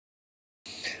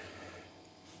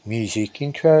Music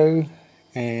intro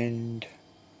and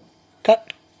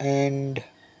cut and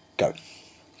go.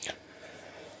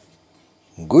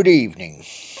 Good evening.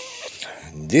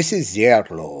 This is the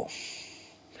Outlaw.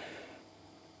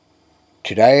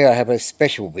 Today I have a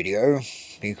special video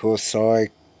because I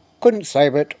couldn't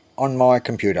save it on my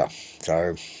computer.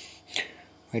 So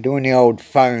we're doing the old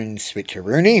phone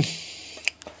switcheroony.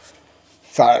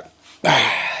 So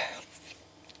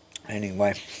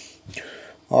anyway,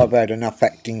 I've had enough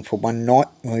acting for one night.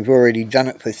 We've already done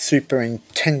it for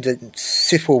Superintendent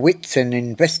Sifowitz and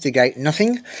Investigate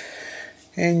Nothing.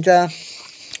 And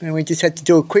we just had to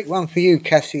do a quick one for you,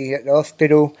 Cassie, at the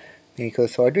hospital,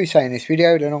 because I do say in this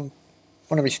video that I want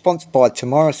a response by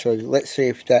tomorrow, so let's see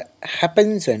if that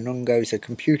happens. And on goes the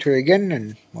computer again,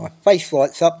 and my face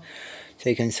lights up, so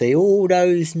you can see all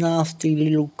those nasty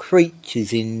little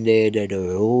creatures in there that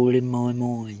are all in my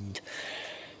mind.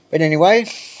 But anyway,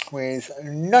 with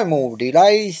no more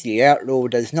delays, the Outlaw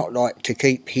does not like to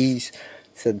keep his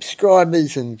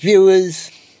subscribers and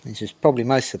viewers, which is probably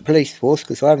most of the police force,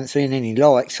 because I haven't seen any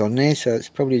likes on there, so it's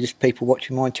probably just people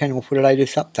watching my channel for the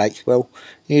latest updates. Well,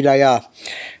 here they are,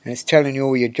 and it's telling you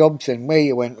all your jobs and where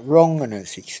you went wrong, and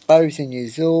it's exposing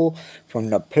you all,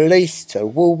 from the police to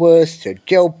Woolworths to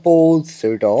gel boards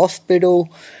to the hospital.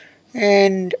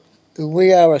 And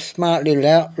we are a smart little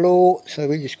outlaw, so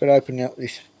we just got to open up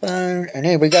this phone, and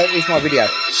here we go. Here's my video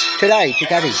today to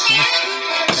Gabby.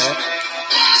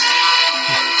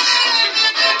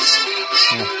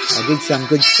 I did some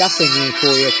good stuff in here for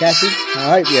you, Cassie.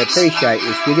 I hope you appreciate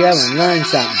this video and learn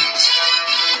something.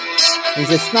 He's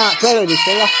a smart fellow, this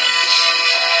fella.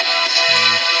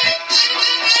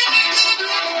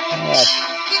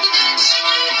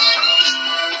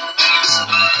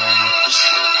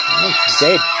 He's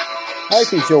dead. Hope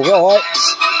he's alright.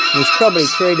 He's probably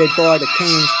treated by the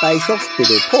Cairns BASE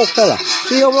HOSPITal. Poor fella. Is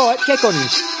he alright? Check on him.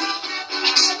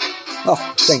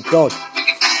 Oh, thank God.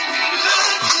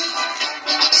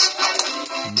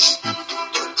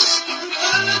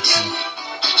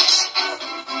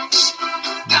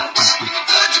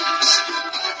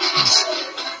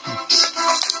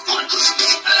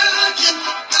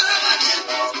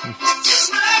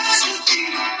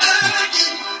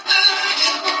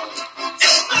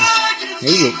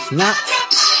 He looks nuts.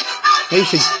 He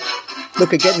should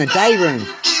look at getting a day room. As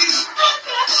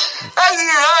you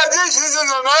heard, this is an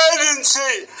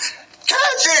emergency.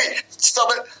 Cassie, stop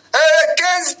it.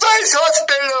 Cairns BASE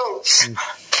Hospital. It's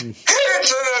an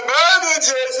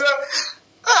emergency.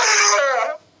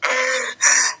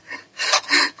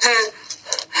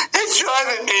 It's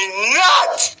driving me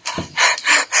nuts.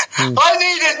 I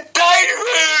need a day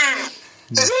room.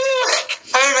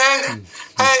 Hey man,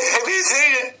 have you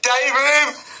seen a day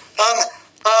room?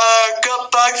 Got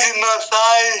bugs in my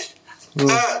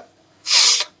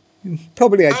face.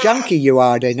 Probably a junkie you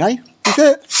are then, eh? Is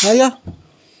it? Are you?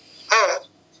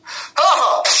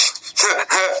 Oh!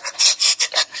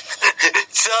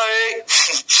 Sorry.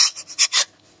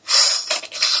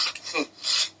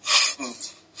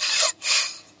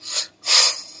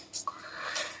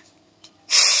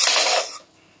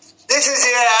 This is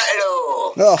the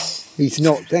Outlaw. Oh, he's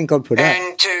not. Thank God for that.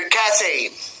 And to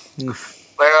Cassie,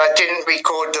 where I didn't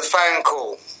record the phone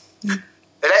call.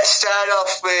 But let's start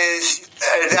off with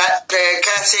that there,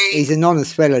 Cassie. He's an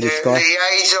honest fella, this guy.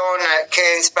 Liaison at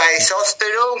Cairns BASE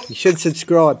Hospital. You should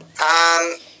subscribe.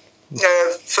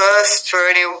 First, for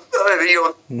any of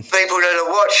your people that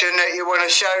are watching that you want to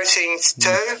show things to,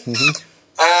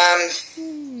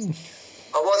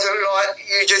 I wasn't like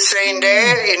you just seen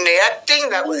there in the acting.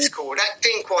 That was called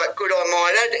acting, quite good I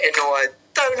might add, and I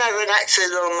don't have an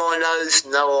accent on my nose.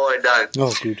 No, I don't.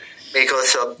 Oh, good.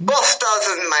 Because a boss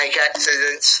doesn't make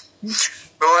accidents.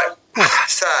 Right?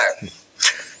 So,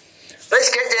 let's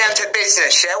get down to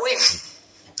business, shall we?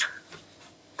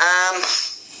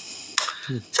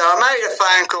 So I made a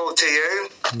phone call to you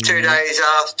 2 days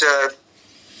after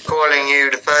calling you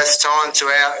the first time to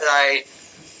outlay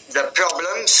the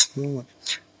problems the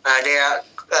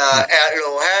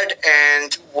Outlaw had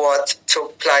and what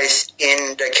took place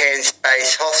in the Cairns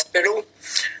BASE Hospital.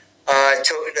 I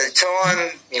took the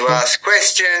time, you asked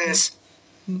questions,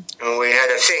 and we had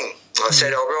a thing. I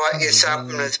said I'll write you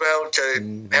something as well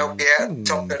to help you out,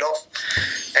 top it off,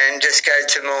 and just go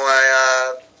to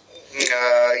my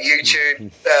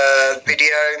YouTube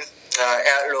video,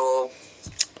 Outlaw,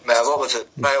 what was it,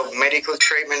 failed medical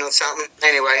treatment or something.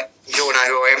 Anyway, you all know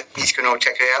who I am. You can all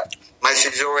check it out. Most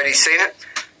of you've already seen it,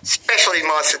 especially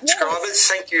my subscribers.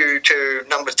 Thank you to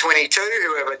number 22,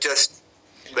 whoever just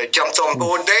jumped on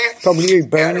board there. Probably you,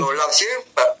 Bernie. Outlaw loves you,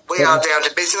 but we are down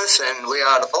to business and we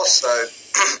are the boss, so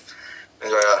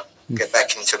we've got to get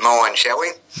back into mine, shall we?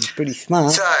 It's pretty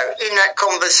smart. So, in that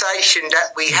conversation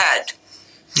that we had,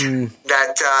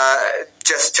 that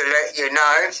just to let you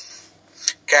know,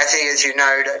 Kathy, as you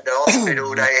know, that the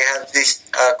hospital, they have this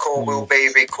call will be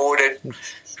recorded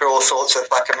for all sorts of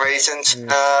fucking reasons, all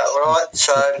right?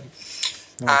 So,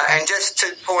 and just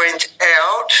to point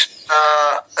out,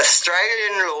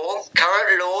 Australian law,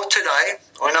 current law today,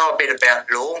 I know a bit about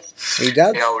law. He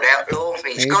does. The old outlaw,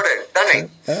 he's got it, doesn't he?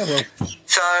 Oh, well.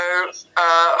 So,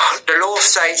 the law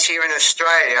states here in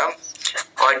Australia,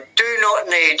 I do not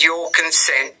need your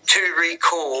consent to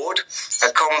record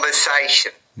a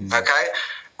conversation, okay?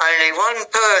 Only one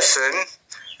person,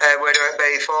 whether it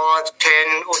be 5,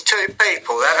 10 or 2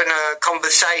 people having a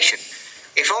conversation.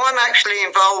 If I'm actually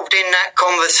involved in that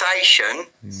conversation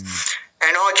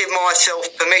and I give myself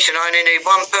permission, I only need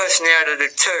one person out of the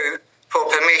 2 for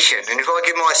permission. And if I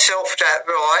give myself that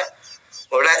right,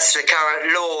 well, that's the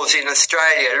current laws in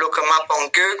Australia. Look them up on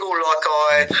Google like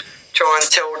I try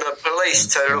and tell the police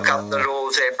to look up the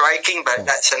laws they're breaking, but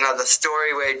that's another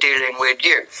story. We're dealing with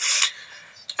you.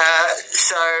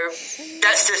 So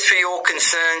that's just for your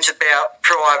concerns about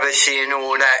privacy and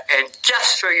all that, and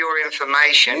just for your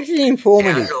information. This is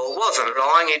informative. The outlaw wasn't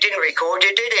lying. He didn't record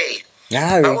you, did he?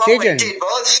 No, but what he didn't. we did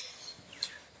was,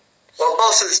 what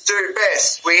bosses do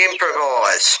best, we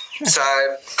improvise.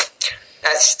 So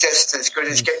that's just as good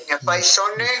as getting your face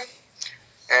on there,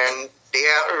 and the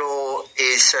outlaw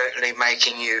is certainly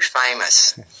making you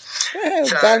famous. Well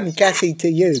done, Kathy, to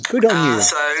you. Good on you.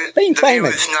 So Being the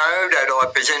famous. viewers know that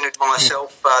I presented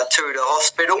myself to the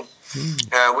hospital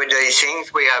with these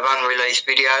things. We have unreleased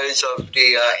videos of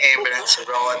the ambulance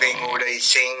arriving, all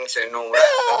these things and all that,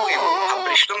 but we will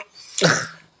publish them.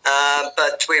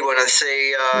 But we want to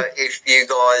see if you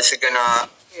guys are going to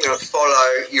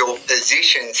follow your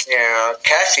positions. Now,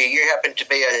 Cassie, you happen to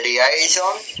be a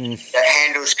liaison that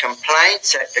handles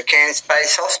complaints at the Cairns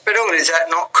BASE HOSPITAL. Is that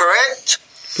not correct?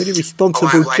 Pretty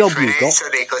responsible job you've got.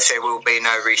 Because there will be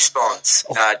no response,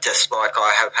 just like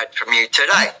I have had from you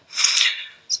today.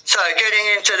 So, getting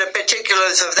into the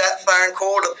particulars of that phone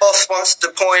call, the boss wants to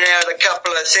point out a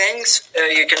couple of things.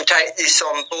 You can take this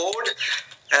on board.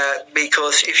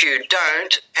 Because if you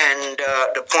don't, and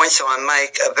the points I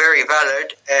make are very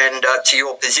valid, and to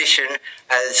your position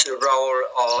as the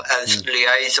role of, as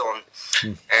liaison,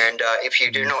 and if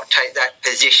you do not take that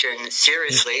position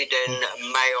seriously, then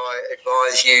may I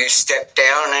advise you step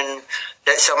down and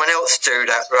let someone else do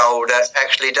that role that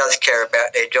actually does care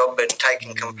about their job and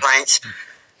taking complaints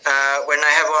when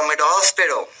they have one with the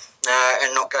hospital.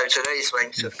 And not go to these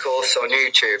links, of course, on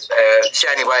YouTube. It's the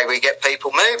only way we get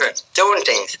people moving, doing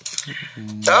things.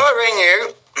 So I rang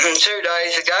you 2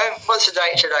 days ago. What's the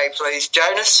date today, please,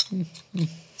 Jonas?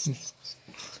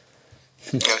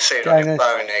 I'll see it on your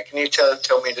phone there. Can you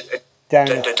tell me the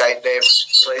date there,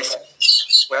 please?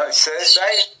 Well, it's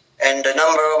Thursday, and the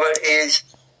number of it is...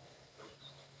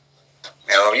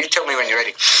 Well, you tell me when you're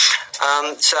ready.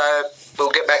 So we'll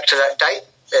get back to that date,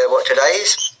 what today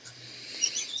is.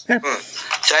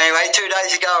 So anyway, 2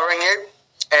 days ago I rang you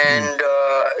and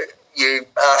you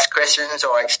asked questions.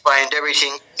 I explained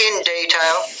everything in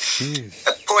detail.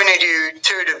 I pointed you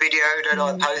to the video that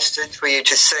I posted for you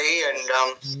to see,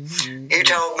 and you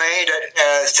told me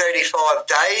that 35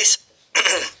 days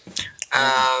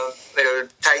it'll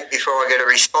take before I get a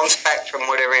response back from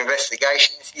whatever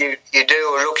investigations you do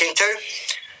or look into.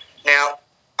 Now,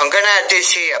 I'm going to add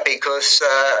this here because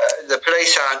the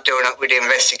police aren't doing it with the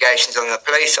investigations on the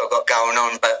police I've got going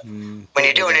on, but when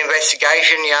you do an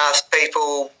investigation, you ask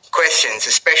people questions,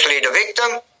 especially the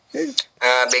victim,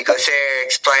 because they're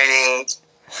explaining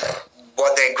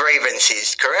what their grievance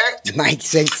is, correct? Makes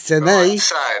sense to me.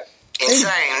 So, in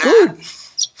saying that,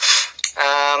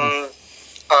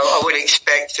 I would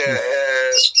expect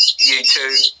you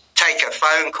to take a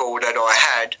phone call that I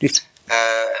had.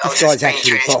 I was just being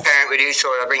transparent with you, so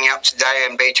I'll bring you up today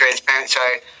and be transparent. So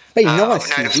be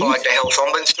nice, I've notified the health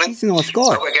ombudsman. He's a nice guy.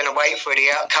 But we're going to wait for the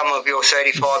outcome of your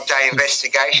 35-day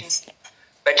investigation.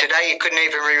 But today you couldn't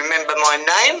even remember my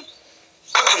name.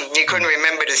 You couldn't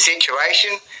remember the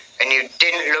situation, and you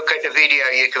didn't look at the video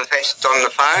you confessed on the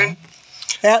phone.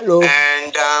 Outlaw.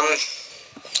 And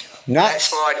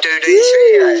that's why I do these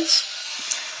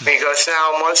videos, because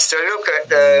no one wants to look at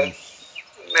the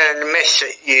mess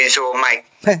that you all make.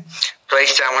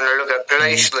 Police don't want to look at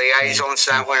police, liaisons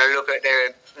don't want to look at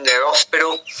their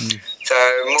hospital, so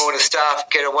more of the staff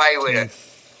get away with it.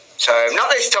 So not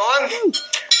this time.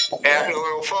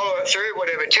 We'll follow it through,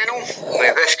 whatever channel.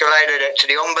 We've escalated it to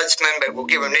the ombudsman, but we'll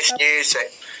give them this news that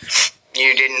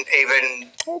you didn't even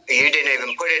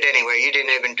put it anywhere, you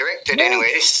didn't even direct it anywhere.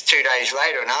 This is 2 days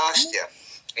later and I asked you.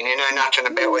 and you know nothing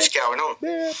about what's going on.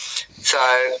 Yeah. So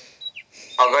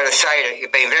I've got to say that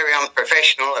you've been very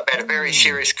unprofessional about a very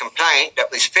serious complaint that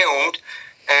was filmed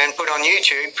and put on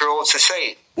YouTube for all to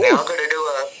see. Now I've got to do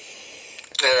a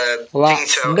thing to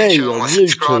show my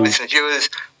subscribers and viewers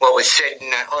what was said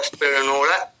in that hospital and all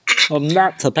that.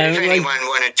 Nuts, apparently. If anyone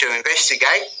wanted to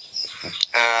investigate,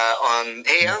 I'm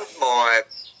here. My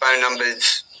phone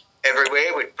number's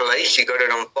everywhere with police. You got it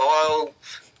on file.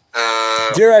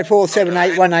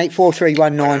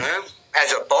 0478184319.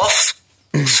 As a boss,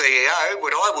 CEO,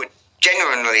 what I would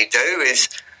genuinely do is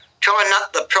try and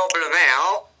nut the problem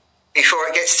out before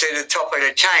it gets to the top of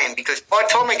the chain, because by the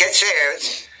time it gets there,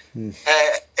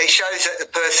 it shows that the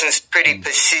person's pretty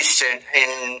persistent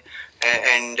and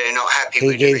they're not happy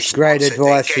with the response. He gives great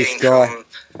advice, this guy.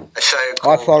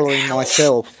 I follow him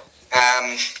myself.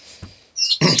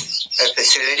 A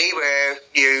facility where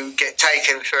you get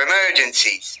taken for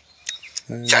emergencies.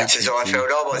 Such as I felt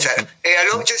I was at. Yeah,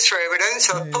 look, just for evidence,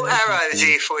 I put arrows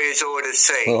here for you all to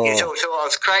see. You thought I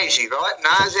was crazy, right? No,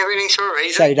 everything's for a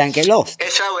reason. So you don't get lost.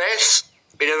 SOS,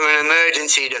 bit of an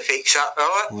emergency to fix up,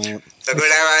 right? Well, I've got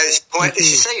arrows pointed. You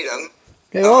see them?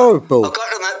 They're horrible. I've got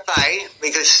them at bay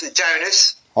because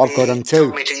Jonas, I've got them too.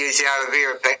 told me to use the aloe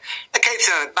vera plant. It keeps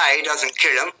them at bay, doesn't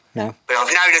kill them. No. But I've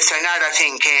noticed another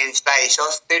thing, Cairns BASE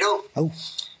Hospital. Oh.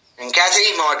 And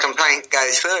Kathy, my complaint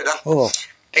goes further. Oh.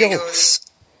 Because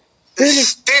really?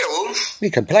 still... We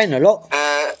complain a lot.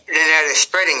 Now they're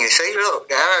spreading, you see. Look,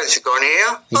 the arrows have gone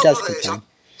here. He does complain.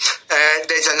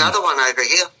 There's another one over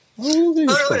here. Oh,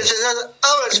 there's another...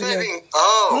 Oh, it's moving.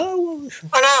 Oh.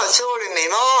 I know, it's all in my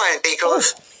mind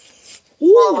because...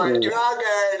 I'm a drug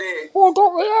addict. I got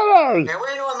the arrow. Now,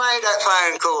 when I made that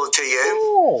phone call to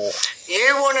you,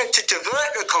 you wanted to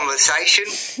divert the conversation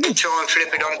and try and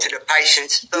flip it onto the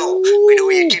patient's thought with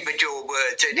all your gibberjaw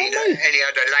words. Any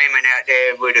other layman out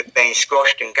there would have been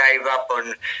squashed and gave up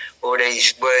on all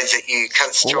these words that you try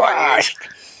to use.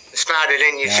 Smarter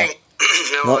than you think.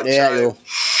 Not the outlaw.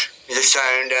 Just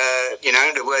don't,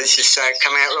 the words just don't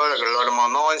come out right. I've got a lot on my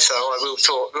mind, so I will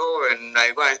talk raw and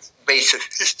they won't be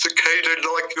sophisticated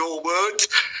like your words.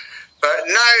 But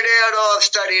no doubt I've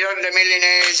studied under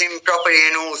millionaires in property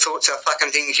and all sorts of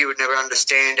fucking things you would never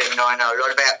understand, and I know a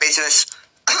lot about business.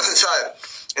 So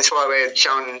that's why we're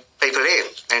showing people here,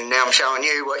 and now I'm showing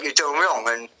you what you're doing wrong.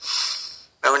 And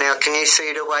well, now can you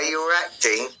see the way you're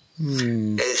acting?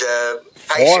 There's a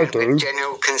patient with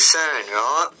general concern,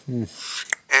 right?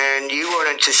 And you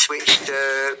wanted to switch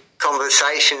the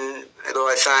conversation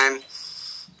by saying,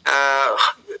 that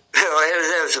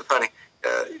was funny.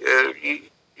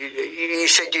 You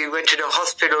said you went to the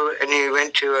hospital and you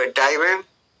went to a day room.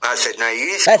 I said, no, you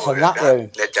used to call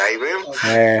it the day room.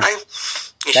 Yeah.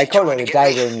 They call it a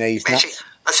day room these nuts.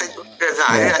 I said, no,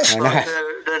 that's like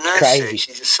the nurse said.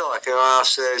 She's a psych. And I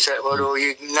asked her, is that what all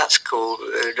you nuts call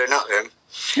the nut room?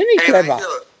 Isn't he clever?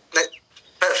 Look, but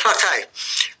fuck, hey.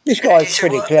 This guy's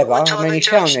pretty clever. I mean, he's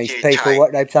telling these people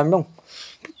what they've done wrong.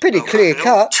 Pretty clear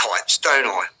cut. Types, don't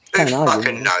I? Who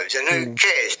fucking knows? And who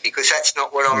cares? Because that's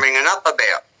not what I'm ringing up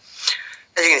about.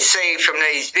 As you can see from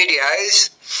these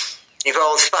videos, if I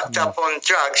was fucked up on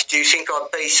drugs, do you think I'd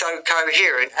be so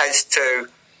coherent as to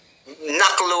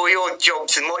knuckle all your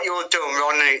jobs and what you're doing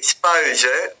wrong and expose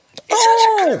it? It's such a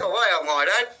clever way, I might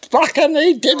add. Fucking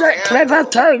he did it clever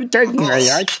too, didn't he,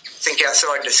 eh? Think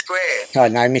outside the square. Oh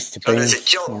no, Mr. Bean. There's a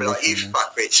job like you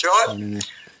fuckwits, right?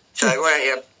 So why don't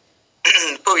you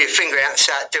pull your finger out and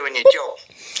start doing your job?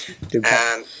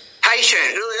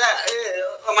 Patient, look at that.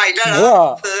 I made that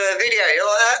up for the video. You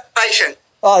like that? Patient.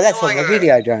 Oh, that's on the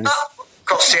video, Jonas.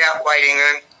 Across the out waiting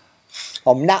room.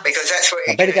 I'm nuts. Because that's what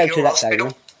you I better get go in to your that hospital.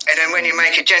 room. And then when you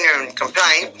make a genuine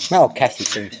complaint, Cassie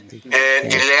seems to be. the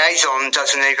liaison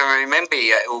doesn't even remember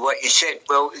yet or what you said.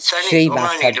 Well, it's only, She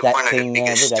must have that one thing, of the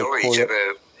biggest stories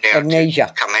ever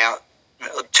amnesia. come out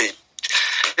to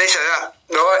listen up,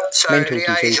 right? So Mental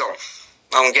liaison.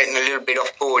 I'm getting a little bit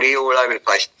off board here, all over the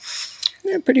place.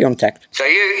 Yeah, pretty on tact. So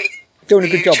you doing a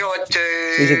good job. Tried to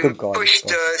He's a good guy. push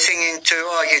the thing into,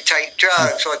 you take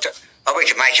drugs. We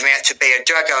could make him out to be a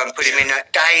drugger and put him in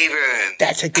that day room.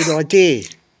 That's a good idea.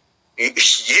 You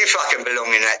fucking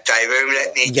belong in that day room,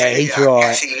 let me tell you. He's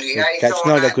right. That's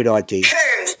not a good idea.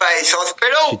 Cairns BASE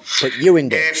Hospital. Should put you in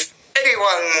there. If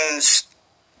anyone's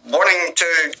wanting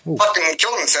to fucking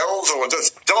kill themselves or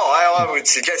just die, I would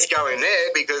suggest going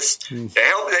there because the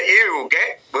help that you will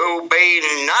get will be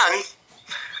none.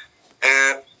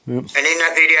 And in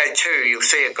that video too, you'll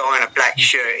see a guy in a black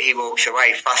shirt. He walks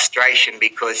away frustration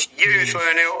because you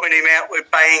weren't helping him out with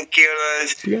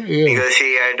painkillers because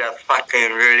he had a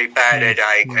fucking really bad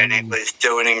headache and it was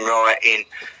doing him right in.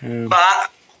 But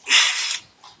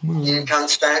You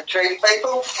cunts don't treat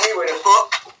people. He would have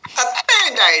put a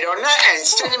band-aid on that and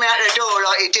sent him out the door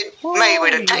like he did me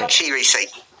with a taxi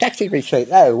receipt. Taxi receipt.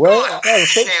 Oh, well, Right. that'll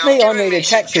fix Now, me. I giving need me a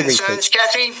some taxi concerns, receipt.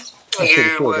 Kathy.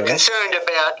 You were concerned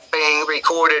about being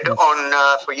recorded on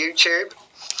for YouTube.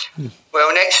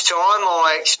 Well, next time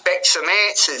I expect some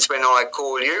answers when I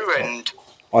call you, and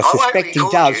I suspect he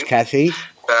does, Kathy.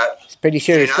 But he's a pretty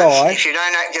serious guy. If you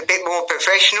don't act a bit more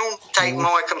professional, take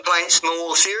my complaints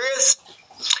more serious.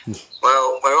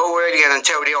 Well, we're already going to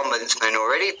tell the ombudsman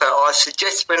already, but I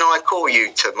suggest when I call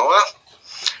you tomorrow,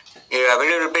 you have a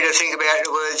little bit of think about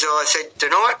the words I said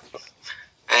tonight,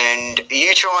 and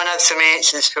you try and have some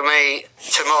answers for me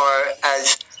tomorrow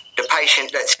as the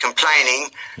patient that's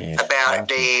complaining about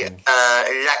the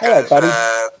lack of,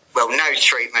 no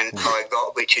treatment I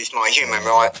got, which is my human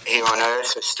right here on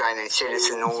earth, Australian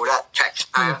citizen, all that,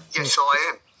 taxpayer. Yes, I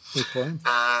am.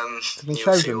 You'll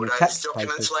see all those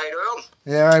documents later on.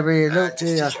 Yeah, over here, look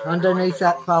here, underneath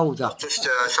that folder. Just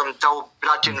some dull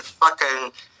bludgeon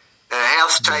fucking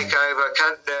house takeover,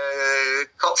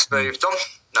 cops moved on.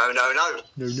 No. No,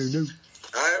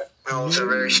 I was a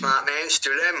very smart man,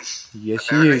 still am. Yes,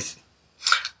 he is.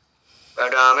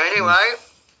 But anyway,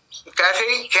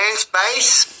 Kathy, Cairns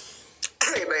Base,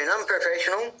 you've been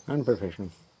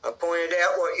unprofessional. I pointed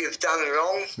out what you've done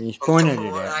wrong. He's pointed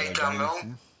it out. Done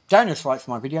wrong. Jonas likes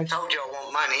my videos. I told you I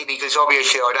want money because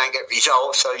obviously I don't get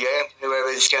results. So yeah,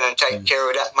 whoever's going to take care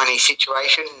of that money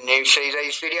situation and you see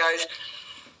these videos,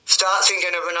 start thinking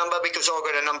of a number because I've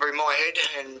got a number in my head,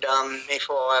 and if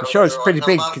I have I'm sure it's pretty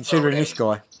big considering this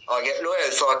guy. I get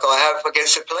lawyers like I have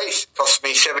against the police. Cost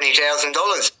me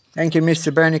 $70,000. Thank you,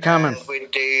 Mr. Bernie Carmen.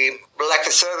 With the lack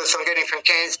of service I'm getting from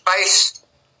Cairns Base,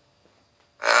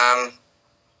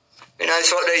 who knows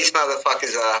what these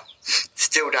motherfuckers are?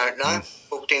 Still don't know.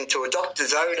 Booked into a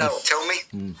doctor's though, they'll tell me.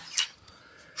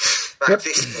 But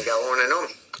this can go on and on.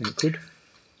 Good.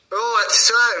 Right,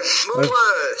 so,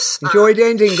 worse. Enjoyed the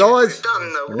ending, guys. We've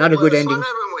done the Another good ending. one,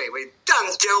 haven't we? We've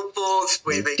done Delport,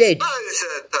 we've dead. exposed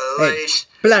the police.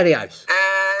 Bloody oath.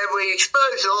 We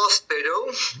exposed the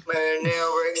hospital, and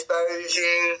now we're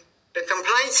exposing the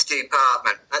complaints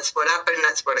department. That's what happened,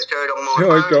 that's what occurred on my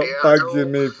phone. I got bugs in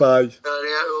me face.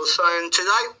 The Outlaws phone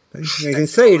today. You can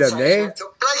see them there. That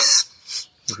took place.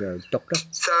 There's a doctor.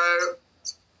 So,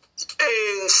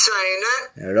 in saying that,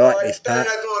 I like this don't part.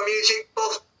 have my music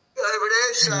box over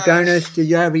there, so... Jonas, did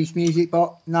you have his music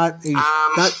box? No,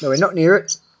 no, we're not near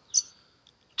it.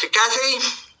 To Kathy,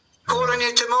 calling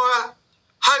you tomorrow.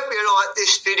 Hope you like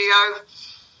this video.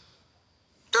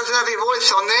 Doesn't have your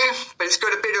voice on there, but it's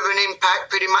got a bit of an impact,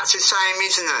 pretty much the same,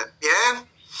 isn't it? Yeah?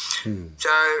 So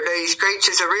these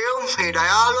creatures are real. Here they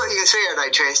are. Look, you can see how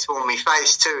they transform my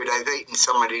face too. They've eaten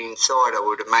some of the inside, I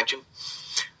would imagine.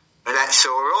 But that's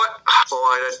all right.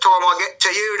 By the time I get to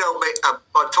you, there'll be...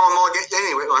 by the time I get...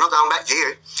 Anyway, I'm not going back to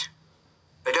you.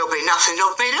 But there'll be nothing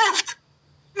of me left.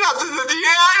 Nothing of the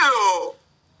outlaw.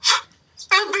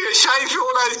 It'd be a shame for all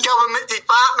those government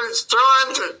departments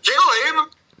trying to kill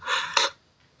him.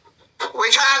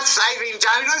 We can't save him,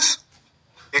 Jonas.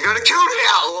 You've got to kill the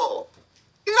outlaw.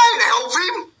 You don't help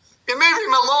him. You move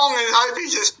him along and hope he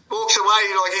just walks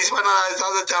away like he's one of those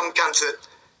other dumb cunts that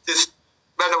just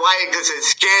run away because they're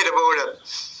scared of all the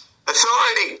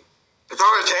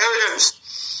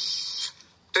authoritarians.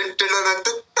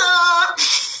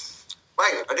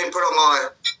 Wait, I didn't put on my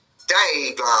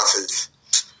day glasses.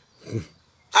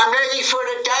 I'm ready for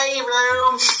the day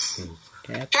room.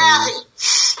 Kathy,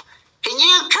 can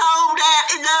you call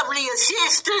that lovely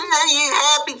assistant that you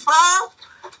had before?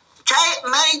 Take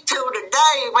me to the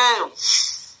day room.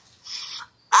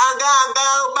 I gotta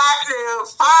go back to the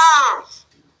farm.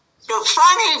 The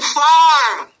funny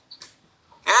farm.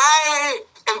 Hey,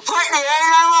 and put the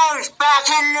animals back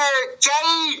in their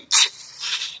cage.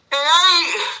 Hey,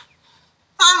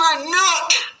 I'm a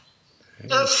nut.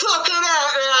 The fucking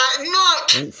out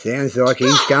nut. It sounds like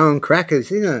he's going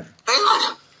crackers, isn't it? Hang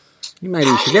on. You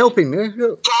maybe should help him, yeah?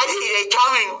 Look. Daddy, they're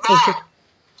coming back.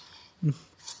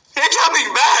 They're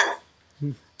coming back.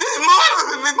 There's more of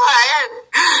them in my head.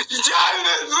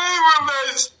 Jonas, leave them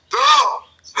and stop.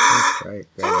 That's great.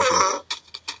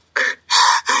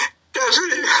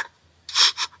 Daddy,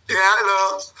 the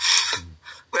outlaw.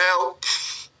 Well,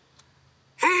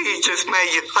 he just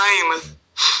made you famous.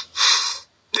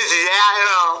 This is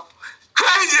outlaw.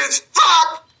 Crazy as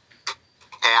fuck.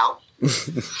 Out.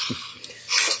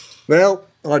 Well,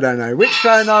 I don't know which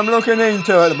phone I'm looking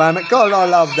into at the moment. God, I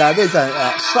love that. Isn't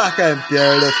that fucking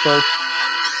beautiful?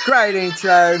 Great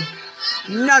intro.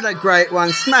 Another great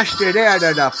one. Smashed it out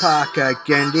of the park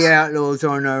again. The Outlaws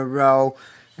on a roll.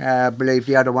 I believe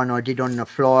the other one I did on the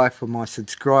fly for my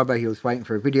subscriber. He was waiting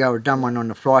for a video. I've done one on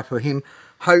the fly for him.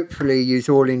 Hopefully you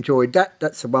all enjoyed that.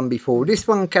 That's the one before this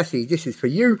one. Cassie, this is for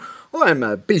you. I am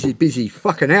a busy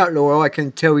fucking outlaw, I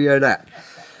can tell you that.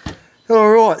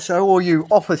 Alright, so all you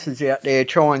officers out there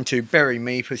trying to bury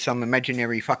me for some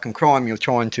imaginary fucking crime you're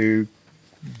trying to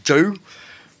do,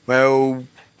 well,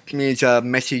 here's a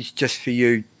message just for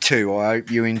you too. I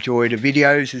hope you enjoy the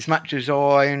videos as much as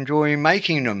I enjoy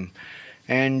making them.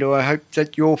 And I hope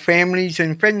that your families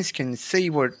and friends can see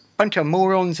what a bunch of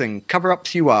morons and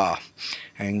cover-ups you are.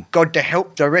 And God to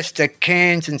help the rest of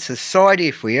Cairns and society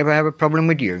if we ever have a problem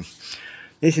with you.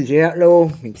 This is the Outlaw,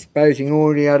 exposing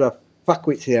all the other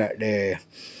fuckwits out there.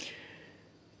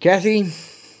 Cassie,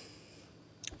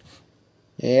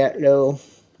 the Outlaw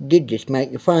did just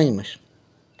make you famous.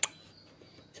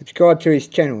 Subscribe to his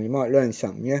channel, you might learn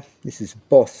something, yeah? This is the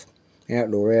boss,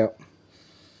 Outlaw out.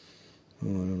 Oh,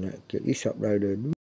 let's get this uploaded.